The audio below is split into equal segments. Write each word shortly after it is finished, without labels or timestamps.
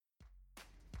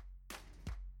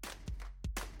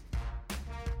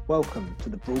Welcome to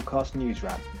the Broadcast News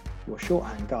Wrap, your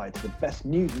shorthand guide to the best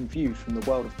news and views from the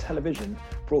world of television,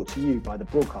 brought to you by the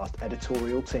Broadcast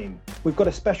editorial team. We've got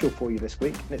a special for you this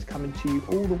week, and it's coming to you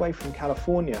all the way from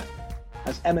California,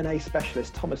 as M&A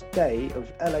specialist Thomas Day of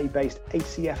LA-based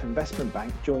ACF Investment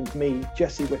Bank joins me,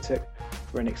 Jesse Whittock,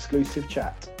 for an exclusive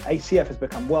chat. ACF has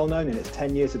become well known in its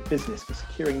 10 years of business for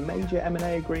securing major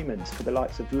M&A agreements for the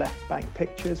likes of Left Bank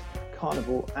Pictures,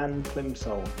 Carnival and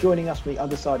Plimsoll. Joining us from the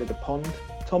other side of the pond,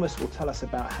 Thomas will tell us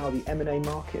about how the M&A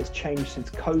market has changed since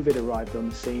COVID arrived on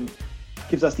the scene,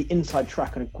 gives us the inside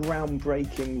track on a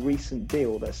groundbreaking recent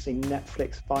deal that's seen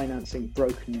Netflix financing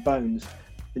Broken Bones,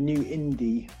 the new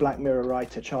indie Black Mirror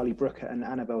writer Charlie Brooker and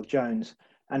Annabelle Jones,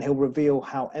 and he'll reveal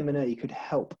how M&A could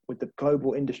help with the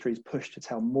global industry's push to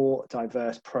tell more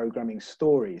diverse programming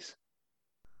stories.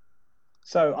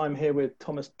 So I'm here with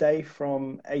Thomas Day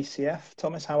from ACF.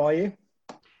 Thomas, how are you?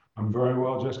 I'm very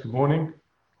well, Jess. Good morning.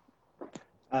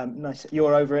 Nice.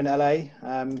 You're over in LA,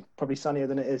 probably sunnier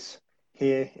than it is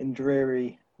here in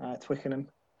dreary Twickenham.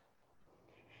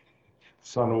 The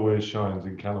sun always shines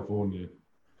in California.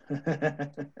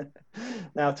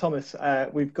 Now, Thomas,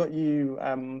 we've got you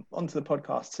onto the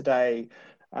podcast today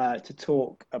to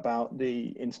talk about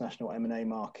the international M&A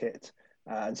market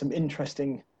and some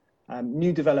interesting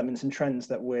new developments and trends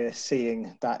that we're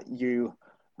seeing that you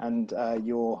and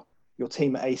your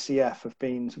team at ACF have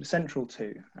been sort of central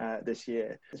to this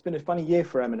year. It's been a funny year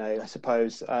for M&A, I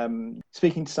suppose.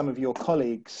 Speaking to some of your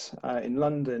colleagues in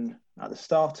London at the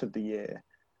start of the year,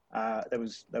 there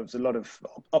was a lot of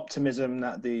optimism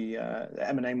that the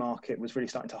M&A market was really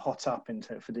starting to hot up in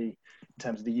terms of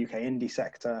the UK indie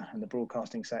sector and the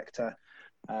broadcasting sector.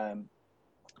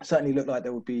 Certainly looked like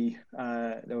there would be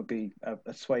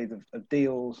a swathe of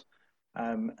deals.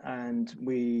 And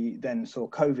we then saw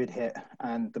COVID hit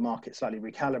and the market slightly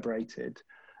recalibrated.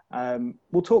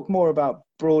 We'll talk more about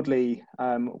broadly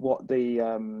how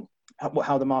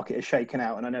the market is shaken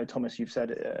out. And I know, Thomas, you've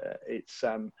said it's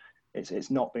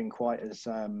not been quite as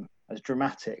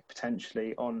dramatic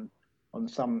potentially on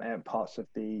some parts of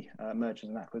the mergers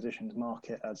and acquisitions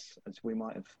market as we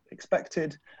might have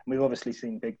expected. And we've obviously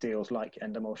seen big deals like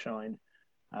Endemol Shine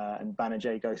and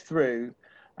Banijay go through.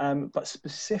 But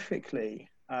specifically,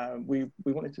 we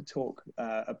wanted to talk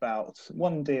about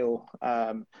one deal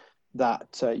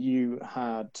that you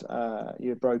had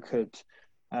brokered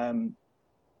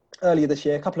earlier this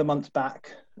year, a couple of months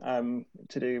back,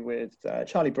 to do with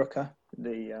Charlie Brooker,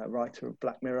 the writer of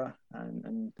Black Mirror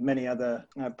and many other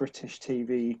British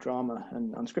TV drama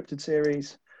and unscripted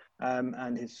series,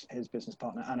 and his business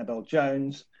partner Annabelle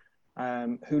Jones,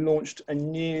 who launched a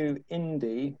new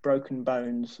indie, Broken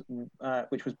Bones,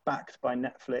 which was backed by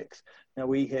Netflix. Now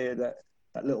we hear that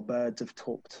Little Birds have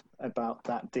talked about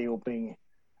that deal being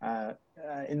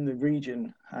in the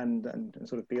region and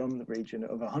sort of beyond the region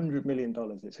of $100 million.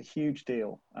 It's a huge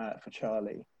deal for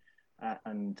Charlie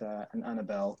and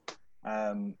Annabelle,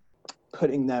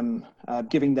 giving them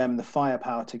the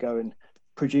firepower to go and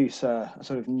produce a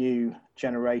sort of new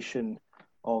generation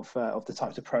of the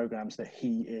types of programs that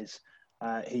he's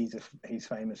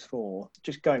famous for.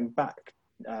 Just going back,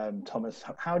 Thomas,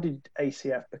 how did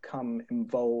ACF become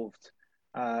involved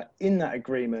in that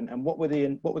agreement, and what were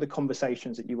the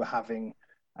conversations that you were having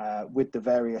with the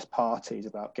various parties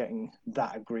about getting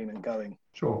that agreement going?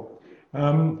 Sure.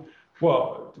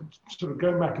 Well, sort of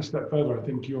going back a step further, I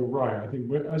think you're right. I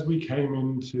think as we came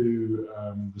into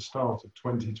the start of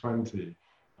 2020,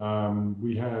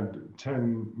 we had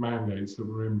 10 mandates that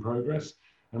were in progress.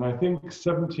 And I think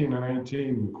 17 and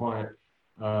 18 were quite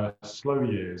slow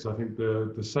years. I think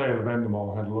the sale of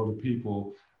Endemol had a lot of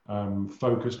people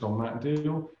focused on that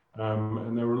deal.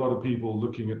 And there were a lot of people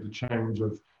looking at the change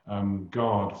of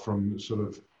guard from sort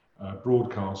of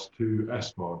broadcast to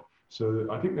SVOD. So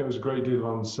I think there was a great deal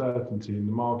of uncertainty in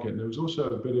the market. And there was also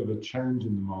a bit of a change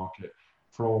in the market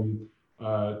from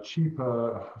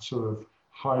cheaper sort of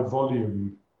high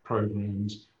volume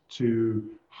programs to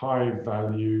high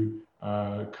value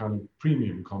kind of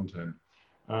premium content.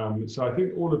 So I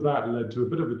think all of that led to a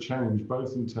bit of a change,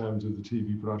 both in terms of the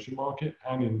TV production market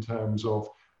and in terms of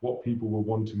what people were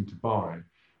wanting to buy,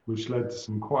 which led to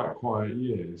some quite quiet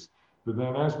years. But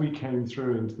then as we came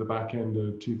through into the back end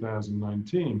of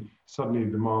 2019, suddenly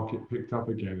the market picked up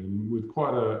again, and with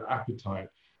quite an appetite.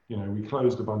 You know, we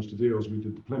closed a bunch of deals. We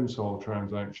did the Plimsoll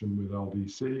transaction with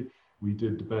LDC. We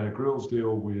did the Bear Grylls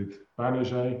deal with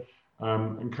Banijay.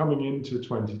 And coming into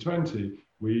 2020,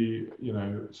 we,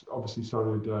 obviously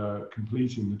started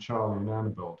completing the Charlie and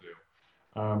Annabelle deal.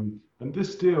 And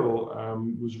this deal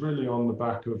was really on the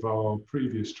back of our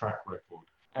previous track record.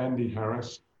 Andy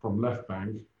Harris from Left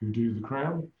Bank who do The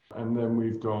Crown. And then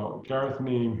we've got Gareth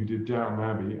Neame, who did Downton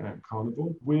Abbey at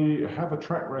Carnival. We have a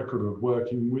track record of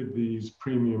working with these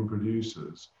premium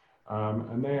producers,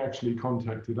 and they actually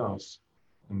contacted us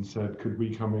and said, could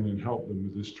we come in and help them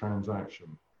with this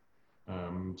transaction?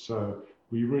 So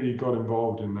we really got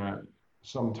involved in that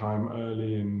sometime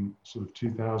early in sort of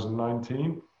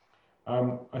 2019.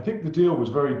 I think the deal was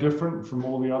very different from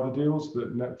all the other deals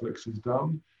that Netflix has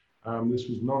done. This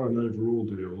was not an overall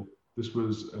deal. This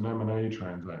was an M&A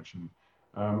transaction.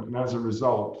 And as a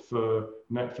result, for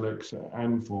Netflix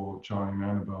and for Charlie and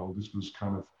Annabelle, this was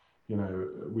kind of,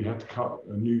 we had to cut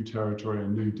a new territory, a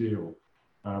new deal.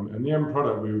 And the end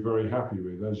product we were very happy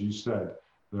with. As you said,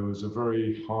 there was a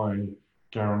very high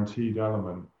guaranteed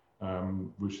element,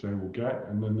 which they will get.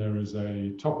 And then there is a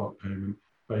top-up payment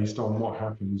based on what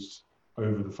happens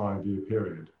over the 5-year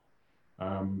period.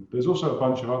 There's also a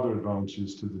bunch of other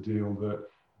advantages to the deal, that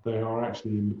they are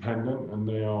actually independent and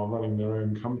they are running their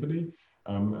own company,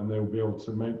 and they will be able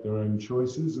to make their own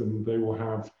choices, and they will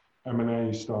have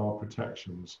M&A style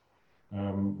protections,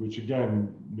 which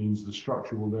again means the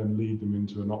structure will then lead them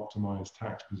into an optimized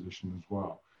tax position as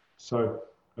well. So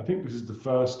I think this is the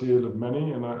first deal of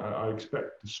many, and I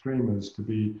expect the streamers to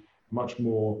be much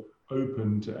more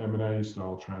open to M&A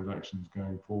style transactions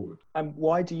going forward. And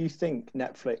why do you think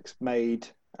Netflix made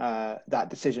that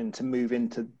decision to move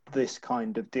into this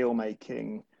kind of deal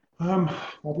making? I'd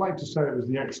like to say it was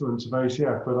the excellence of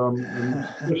ACF, but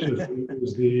it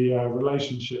was the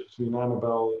relationship between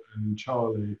Annabelle and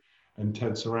Charlie and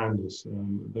Ted Sarandis.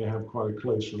 They have quite a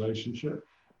close relationship,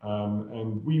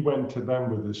 and we went to them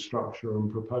with this structure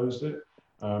and proposed it.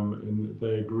 And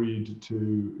they agreed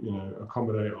to,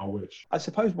 accommodate our wish. I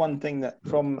suppose one thing that,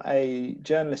 from a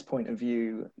journalist point of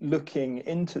view, looking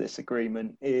into this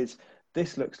agreement, is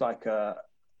this looks like a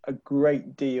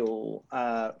great deal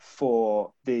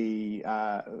for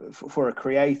a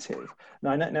creative.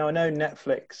 Now I know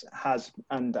Netflix has,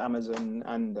 and Amazon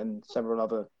and several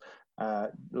other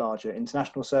larger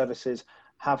international services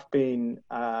have been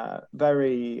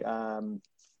very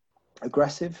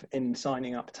aggressive in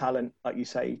signing up talent, like you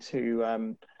say,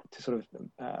 to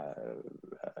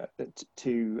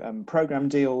program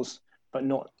deals, but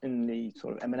not in the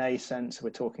sort of M&A sense.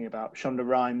 We're talking about Shonda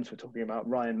Rhimes, we're talking about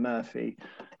Ryan Murphy,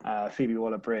 Phoebe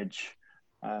Waller-Bridge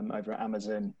over at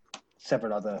Amazon,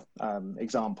 several other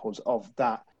examples of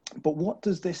that. But what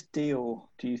does this deal,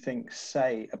 do you think,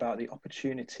 say about the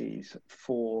opportunities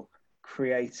for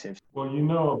creative? Well,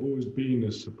 I've always been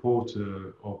a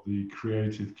supporter of the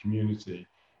creative community,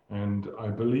 and I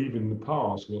believe in the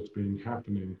past what's been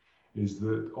happening is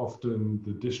that often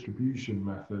the distribution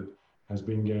method has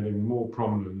been getting more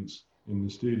prominence in the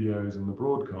studios and the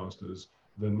broadcasters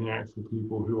than the actual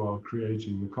people who are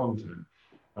creating the content.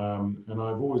 And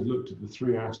I've always looked at the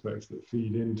three aspects that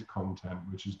feed into content,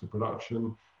 which is the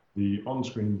production, the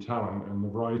on-screen talent, and the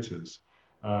writers.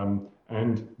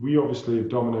 And we obviously have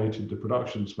dominated the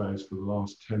production space for the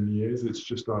last 10 years. It's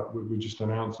just we just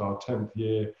announced our 10th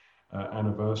year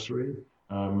anniversary,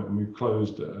 and we've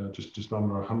closed just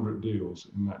under 100 deals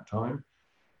in that time.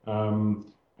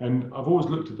 And I've always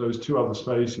looked at those two other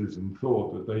spaces and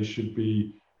thought that they should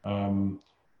be,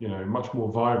 much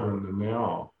more vibrant than they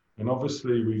are. And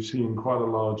obviously, we've seen quite a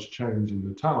large change in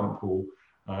the talent pool,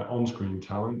 on-screen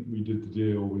talent. We did the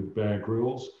deal with Bear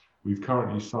Grylls. We've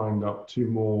currently signed up 2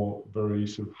 more very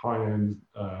sort of high-end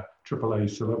AAA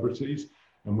celebrities,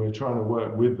 and we're trying to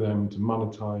work with them to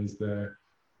monetize their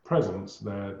presence,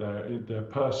 their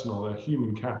personal, their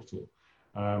human capital.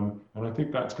 And I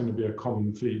think that's going to be a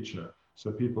common feature.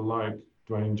 So people like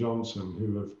Dwayne Johnson,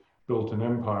 who have built an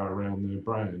empire around their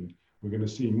brand, we're going to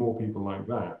see more people like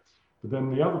that. But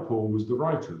then the other pool was the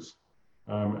writers.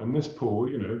 And this pool,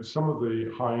 some of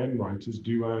the high-end writers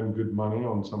do earn good money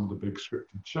on some of the big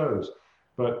scripted shows,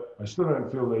 but I still don't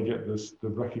feel they get the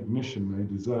recognition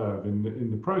they deserve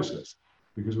in the process,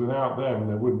 because without them,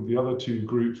 the other 2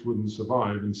 groups wouldn't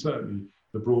survive, and certainly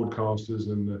the broadcasters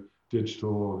and the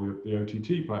digital or the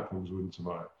OTT platforms wouldn't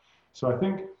survive. So I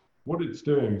think what it's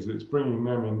doing is it's bringing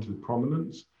them into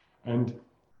prominence. And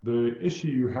the issue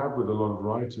you have with a lot of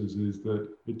writers is that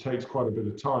it takes quite a bit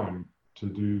of time to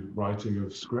do writing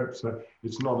of scripts. So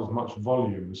it's not as much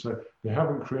volume. So they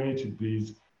haven't created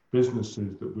these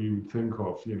businesses that we would think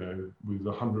of, with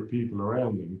 100 people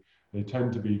around them. They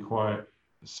tend to be quite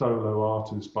solo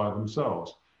artists by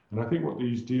themselves. And I think what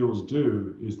these deals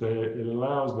do is it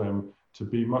allows them to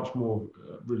be much more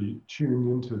really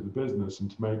tuned into the business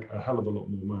and to make a hell of a lot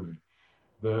more money.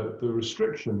 The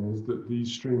restriction is that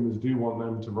these streamers do want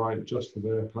them to write just for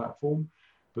their platform,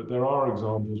 but there are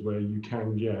examples where you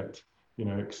can get,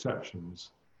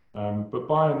 exceptions. But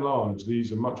by and large,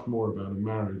 these are much more about a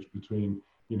marriage between,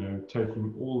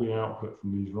 taking all the output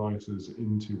from these writers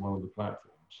into one of the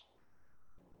platforms.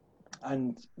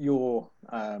 And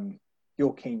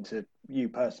keen to, you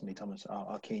personally, Thomas,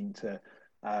 are keen to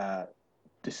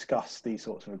discuss these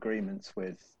sorts of agreements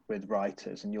with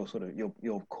writers, and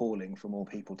you're calling for more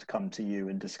people to come to you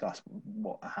and discuss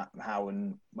how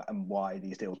and why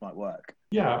these deals might work.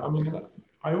 Yeah, I mean,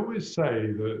 I always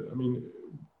say that, I mean,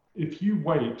 if you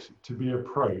wait to be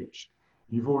approached,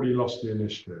 you've already lost the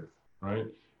initiative, right?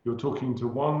 You're talking to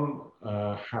one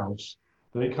house,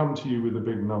 they come to you with a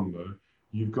big number,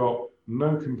 you've got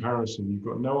no comparison, you've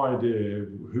got no idea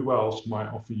who else might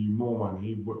offer you more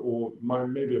money or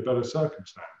maybe a better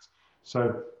circumstance.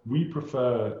 So we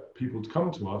prefer people to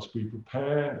come to us, we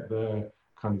prepare their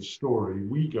kind of story,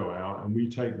 we go out and we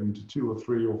take them to 2 or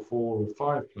 3 or 4 or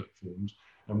 5 platforms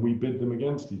and we bid them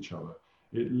against each other.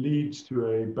 It leads to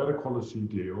a better quality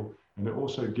deal, and it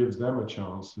also gives them a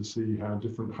chance to see how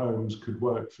different homes could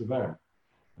work for them.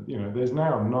 There's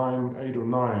now 8 or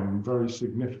 9 very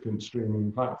significant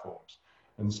streaming platforms,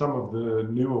 and some of the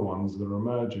newer ones that are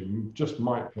emerging just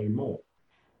might pay more.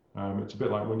 It's a bit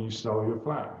like when you sell your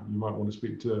flat, you might want to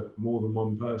speak to more than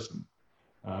one person.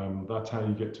 That's how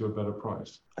you get to a better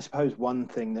price. I suppose one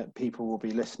thing that people will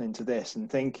be listening to this and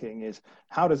thinking is,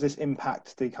 how does this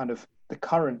impact the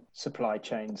current supply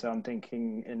chain? So I'm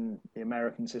thinking in the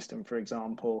American system, for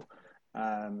example,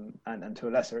 and to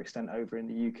a lesser extent over in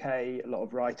the UK, a lot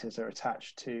of writers are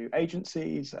attached to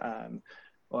agencies, and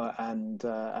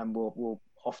will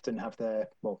often have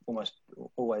almost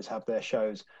always have their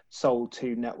shows sold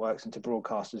to networks and to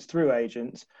broadcasters through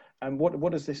agents. And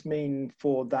what does this mean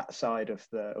for that side of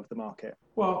the market?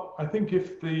 Well, I think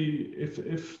if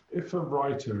a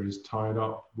writer is tied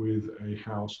up with a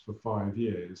house for 5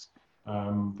 years,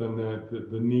 then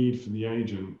the need for the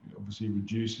agent obviously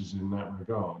reduces in that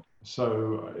regard.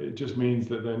 So it just means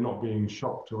that they're not being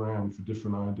shopped around for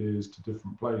different ideas to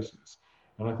different places.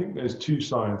 And I think there's 2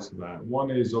 sides to that. One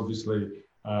is obviously,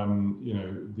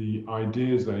 the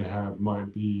ideas they have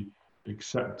might be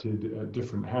accepted at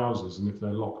different houses, and if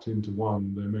they're locked into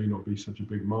one, there may not be such a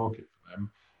big market for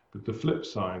them. But the flip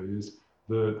side is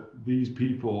that these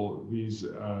people, these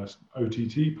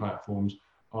OTT platforms,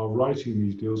 are writing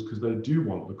these deals because they do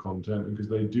want the content and because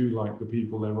they do like the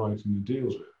people they're writing the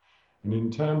deals with. And in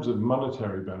terms of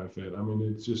monetary benefit, I mean,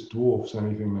 it just dwarfs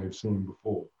anything they've seen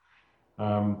before.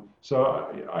 So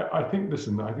I think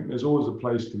there's always a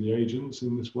place for the agents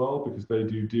in this world, because they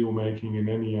do deal making in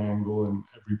any angle and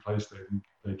every place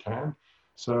they can.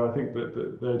 So I think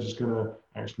that they're just going to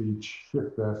actually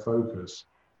shift their focus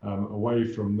away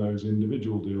from those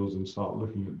individual deals and start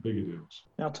looking at bigger deals.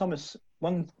 Now, Thomas,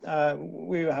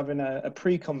 we were having a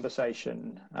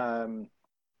pre-conversation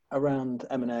around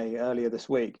M&A earlier this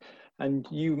week, and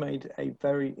you made a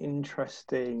very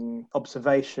interesting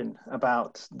observation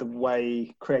about the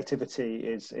way creativity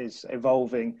is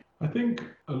evolving. I think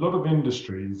a lot of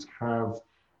industries have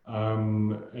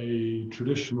a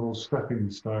traditional stepping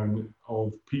stone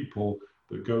of people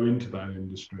that go into that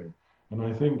industry. And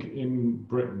I think in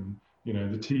Britain, the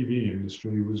TV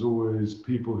industry was always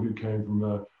people who came from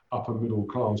a upper middle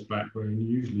class background,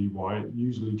 usually white,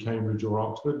 usually Cambridge or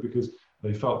Oxford, because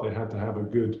they felt they had to have a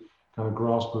good kind of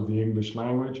grasp of the English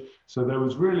language. So there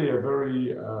was really a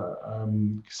very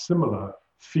similar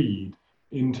feed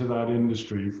into that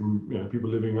industry from people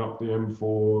living up the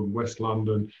M4, West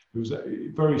London. It was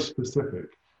very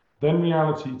specific. Then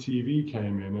reality TV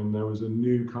came in, and there was a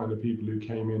new kind of people who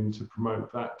came in to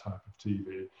promote that type of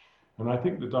TV. And I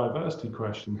think the diversity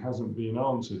question hasn't been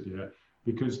answered yet,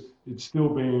 because it's still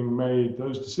being made,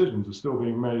 those decisions are still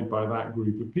being made by that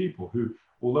group of people who,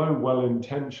 although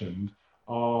well-intentioned,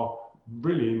 are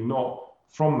really not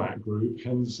from that group.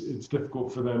 Hence, it's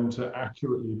difficult for them to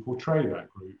accurately portray that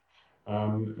group.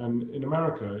 And in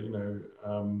America,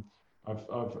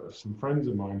 I've some friends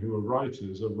of mine who are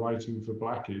writers, are writing for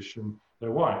Blackish, and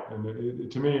they're white. And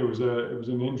to me, it was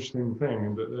an interesting thing,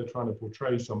 and that they're trying to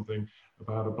portray something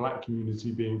about a black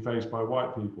community being faced by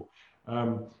white people.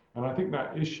 And I think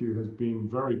that issue has been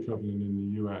very prevalent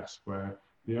in the US, where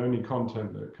the only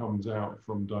content that comes out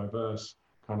from diverse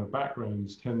kind of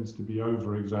backgrounds tends to be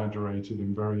over-exaggerated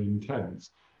and very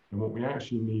intense. And what we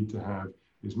actually need to have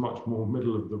is much more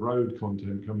middle-of-the-road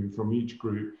content coming from each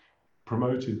group,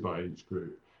 promoted by each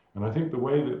group. And I think the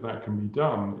way that that can be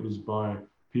done is by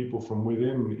people from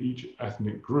within each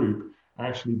ethnic group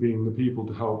actually being the people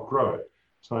to help grow it.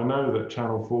 So I know that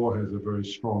Channel 4 has a very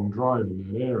strong drive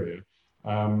in that area.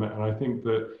 And I think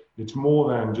that it's more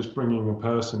than just bringing a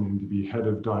person in to be head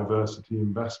of diversity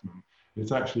investment.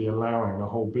 It's actually allowing a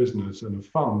whole business and a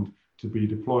fund to be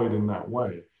deployed in that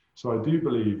way. So I do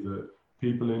believe that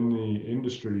people in the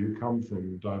industry who come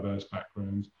from diverse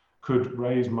backgrounds could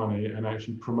raise money and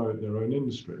actually promote their own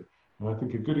industry. And I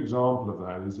think a good example of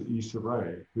that is Issa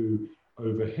Rae, who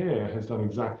over here has done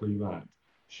exactly that.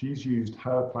 She's used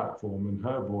her platform and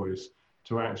her voice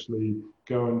to actually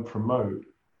go and promote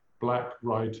Black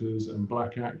writers and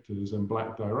Black actors and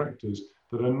Black directors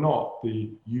that are not the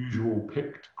usual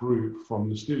picked group from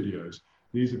the studios.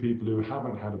 These are people who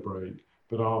haven't had a break,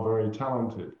 but are very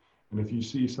talented. And if you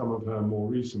see some of her more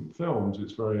recent films,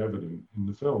 it's very evident in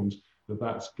the films that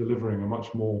that's delivering a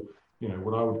much more,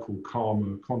 what I would call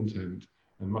calmer content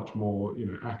and much more,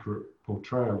 accurate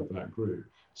portrayal of that group.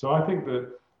 So I think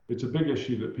that it's a big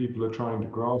issue that people are trying to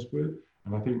grasp with.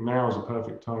 And I think now is a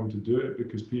perfect time to do it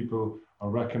because people are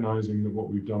recognizing that what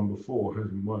we've done before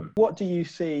hasn't worked. What do you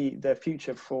see the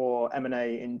future for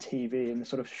M&A in TV in the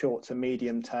sort of short to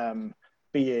medium term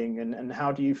being, and how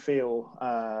do you feel,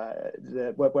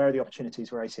 where are the opportunities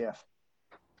for ACF?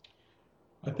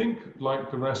 I think, like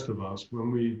the rest of us,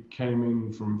 when we came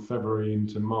in from February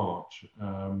into March,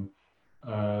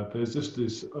 there's just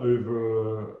this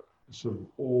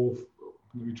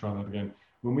let me try that again.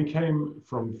 When we came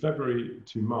from February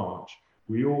to March,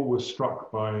 we all were struck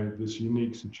by this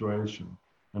unique situation.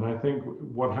 And I think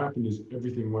what happened is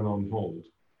everything went on hold.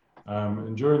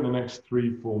 And during the next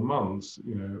 3-4 months,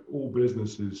 all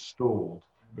businesses stalled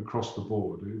across the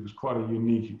board. It was quite a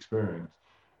unique experience.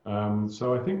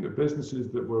 So I think that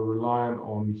businesses that were reliant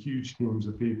on huge teams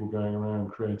of people going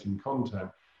around creating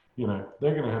content, they're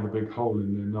going to have a big hole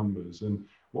in their numbers. And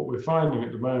what we're finding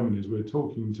at the moment is we're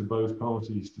talking to both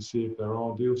parties to see if there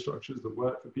are deal structures that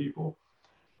work for people.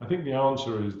 I think the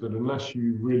answer is that unless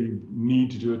you really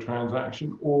need to do a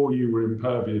transaction or you were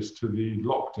impervious to the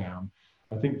lockdown,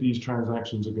 I think these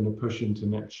transactions are going to push into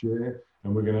next year,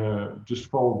 and we're going to just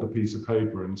fold the piece of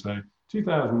paper and say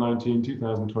 2019,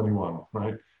 2021,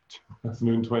 right?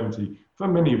 2020, for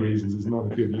many reasons, is not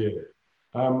a good year.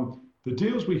 The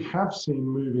deals we have seen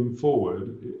moving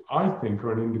forward, I think,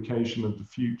 are an indication of the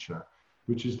future,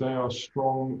 which is they are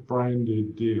strong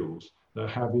branded deals that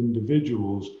have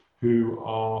individuals who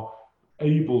are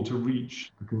able to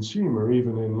reach the consumer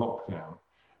even in lockdown.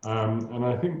 And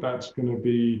I think that's going to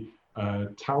be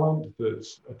talent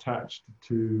that's attached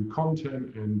to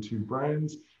content and to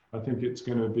brands. I think it's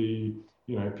going to be,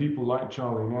 people like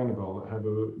Charlie and Annabelle that have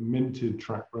a minted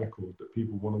track record that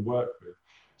people want to work with.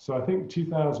 So I think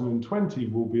 2020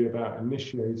 will be about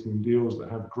initiating deals that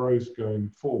have growth going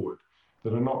forward,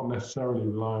 that are not necessarily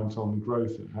reliant on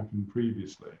growth that happened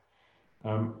previously.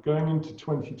 Going into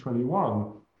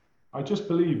 2021, I just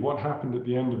believe what happened at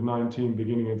the end of 19,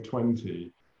 beginning of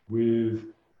 20,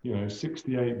 with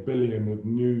 68 billion of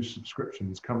new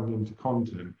subscriptions coming into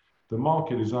content, the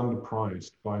market is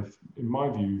underpriced by, in my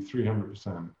view,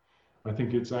 300%. I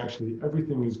think it's actually,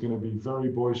 everything is going to be very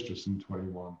boisterous in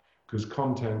 21 because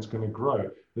content's going to grow.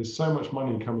 There's so much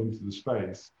money coming to the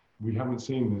space. We haven't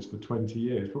seen this for 20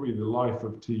 years. Probably the life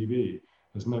of TV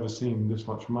has never seen this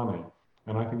much money.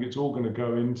 And I think it's all going to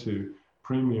go into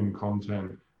premium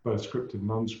content, both scripted and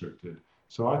unscripted.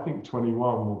 So I think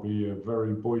 21 will be a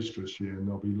very boisterous year, and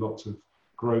there'll be lots of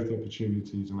growth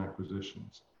opportunities and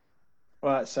acquisitions.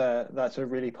 Well, that's a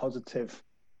really positive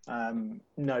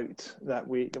note that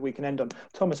we can end on.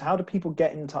 Thomas, how do people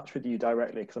get in touch with you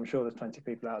directly? Because I'm sure there's plenty of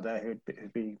people out there who'd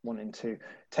be wanting to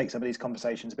take some of these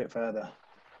conversations a bit further.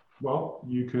 Well,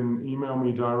 you can email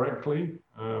me directly.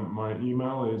 My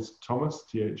email is thomas,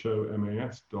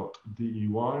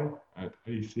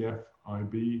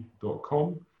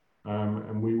 thomas.dey@acfib.com.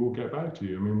 And we will get back to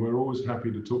you. I mean, we're always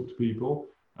happy to talk to people,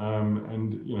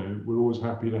 and we're always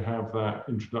happy to have that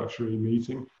introductory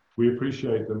meeting. We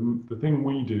appreciate that the thing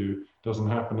we do doesn't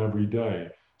happen every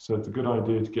day, so it's a good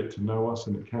idea to get to know us,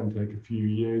 and it can take a few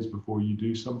years before you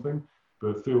do something.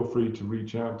 But feel free to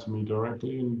reach out to me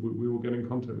directly, and we will get in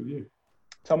contact with you.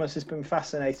 Thomas, it's been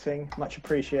fascinating. Much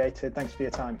appreciated. Thanks for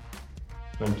your time.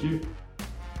 Thank you.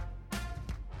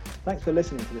 Thanks for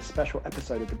listening to this special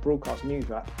episode of the Broadcast News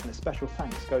Wrap, and a special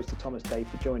thanks goes to Thomas Day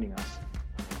for joining us.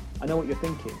 I know what you're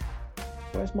thinking.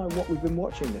 Where's my What We've Been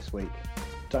Watching this week?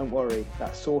 Don't worry,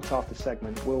 that sought-after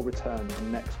segment will return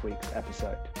in next week's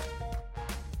episode.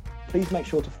 Please make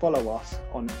sure to follow us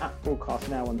on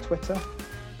 @BroadcastNow on Twitter,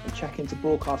 and check into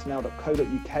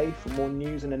broadcastnow.co.uk for more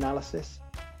news and analysis,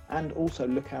 and also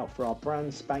look out for our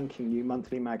brand spanking new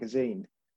monthly magazine,